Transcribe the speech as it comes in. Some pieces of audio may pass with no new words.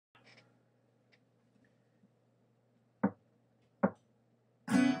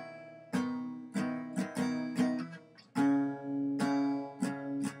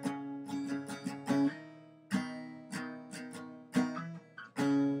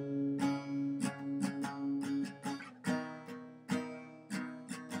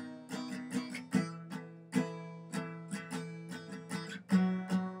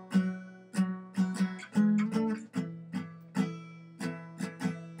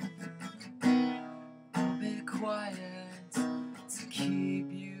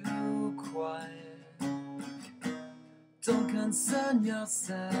Concern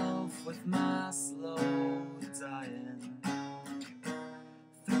yourself with my slow dying.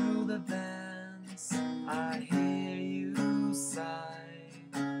 Through the vents I hear you sigh.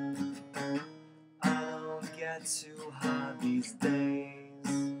 I don't get too high these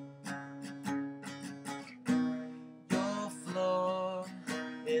days. Your floor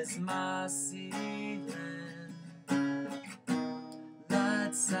is my ceiling.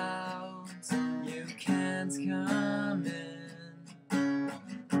 Lights out, you can't come in.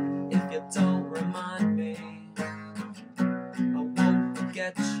 If you don't remind me, I won't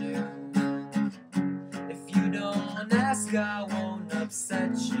forget you. If you don't ask, I won't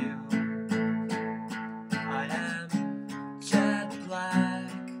upset you. I am jet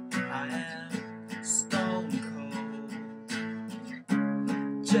black, I am stone cold.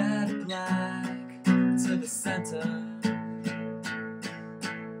 Jet black to the center.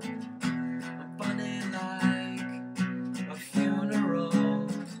 I'm funny like a funeral.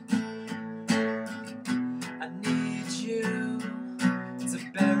 I need you to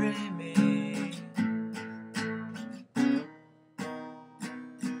bury me.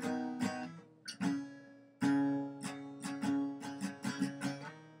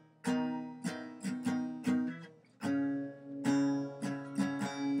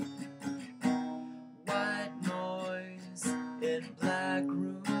 White noise in black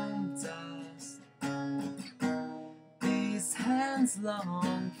room dust. These hands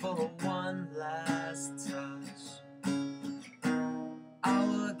long for one last touch.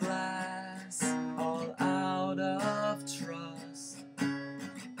 Hourglass, all out of trust.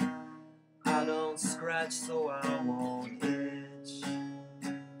 I don't scratch so I won't itch.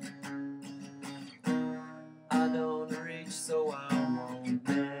 I don't reach so I won't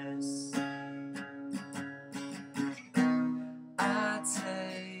miss. I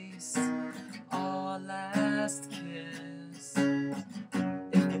taste our last kiss.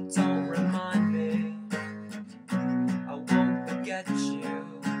 If you don't remind me, I won't forget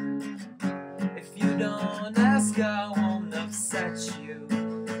you. If you don't ask, I won't upset you.